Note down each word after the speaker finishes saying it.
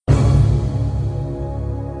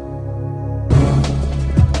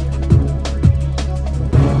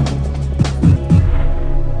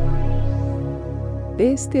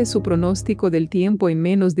Este es su pronóstico del tiempo en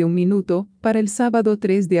menos de un minuto, para el sábado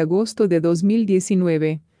 3 de agosto de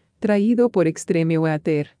 2019, traído por Extreme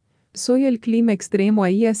Weather. Soy el clima extremo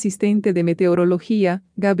y asistente de meteorología,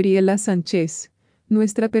 Gabriela Sánchez.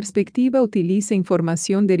 Nuestra perspectiva utiliza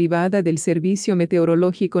información derivada del Servicio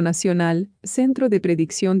Meteorológico Nacional, Centro de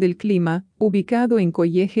Predicción del Clima, ubicado en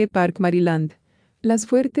College Park, Maryland. Las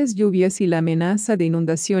fuertes lluvias y la amenaza de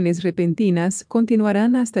inundaciones repentinas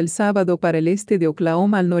continuarán hasta el sábado para el este de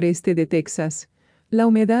Oklahoma al noreste de Texas. La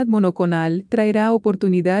humedad monoconal traerá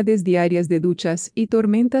oportunidades diarias de duchas y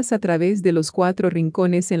tormentas a través de los 4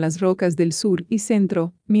 rincones en las rocas del sur y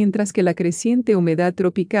centro, mientras que la creciente humedad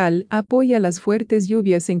tropical apoya las fuertes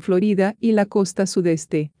lluvias en Florida y la costa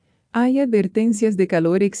sudeste. Hay advertencias de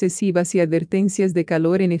calor excesivas y advertencias de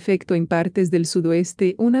calor en efecto en partes del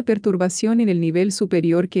sudoeste, una perturbación en el nivel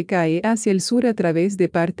superior que cae hacia el sur a través de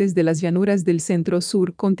partes de las llanuras del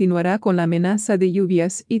centro-sur continuará con la amenaza de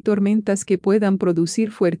lluvias y tormentas que puedan producir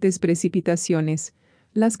fuertes precipitaciones.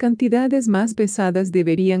 Las cantidades más pesadas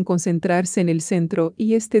deberían concentrarse en el centro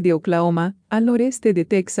y este de Oklahoma, al noreste de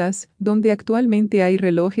Texas, donde actualmente hay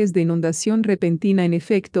relojes de inundación repentina en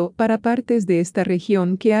efecto para partes de esta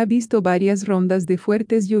región que ha visto varias rondas de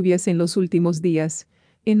fuertes lluvias en los últimos días.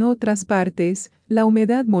 En otras partes, la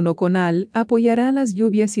humedad monoconal apoyará las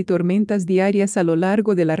lluvias y tormentas diarias a lo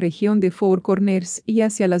largo de la región de Four Corners y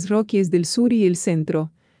hacia las Rockies del sur y el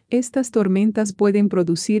centro. Estas tormentas pueden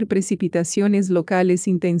producir precipitaciones locales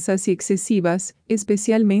intensas y excesivas,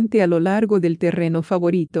 especialmente a lo largo del terreno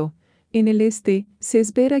favorito. En el este, se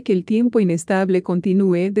espera que el tiempo inestable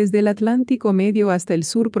continúe desde el Atlántico Medio hasta el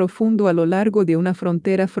sur profundo a lo largo de una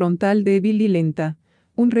frontera frontal débil y lenta.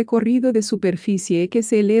 Un recorrido de superficie que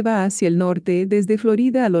se eleva hacia el norte desde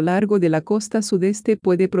Florida a lo largo de la costa sudeste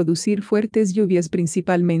puede producir fuertes lluvias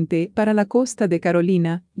principalmente para la costa de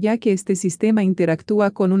Carolina, ya que este sistema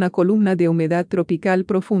interactúa con una columna de humedad tropical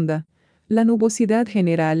profunda. La nubosidad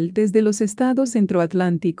general desde los estados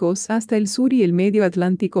centroatlánticos hasta el sur y el medio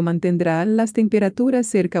Atlántico mantendrá las temperaturas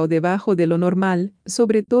cerca o debajo de lo normal,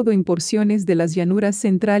 sobre todo en porciones de las llanuras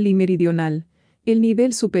central y meridional. El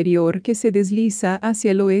nivel superior que se desliza hacia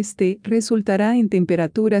el oeste resultará en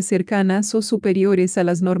temperaturas cercanas o superiores a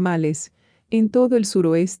las normales. En todo el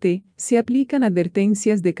suroeste, se aplican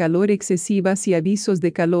advertencias de calor excesivas y avisos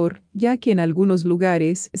de calor, ya que en algunos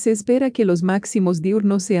lugares se espera que los máximos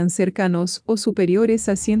diurnos sean cercanos o superiores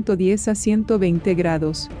a 110 a 120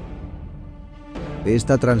 grados.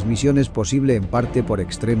 Esta transmisión es posible en parte por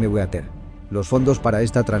Extreme Weather. Los fondos para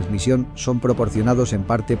esta transmisión son proporcionados en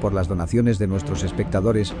parte por las donaciones de nuestros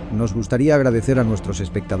espectadores. Nos gustaría agradecer a nuestros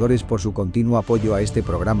espectadores por su continuo apoyo a este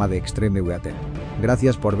programa de Extreme Weather.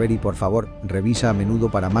 Gracias por ver y por favor, revisa a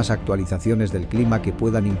menudo para más actualizaciones del clima que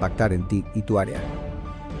puedan impactar en ti y tu área.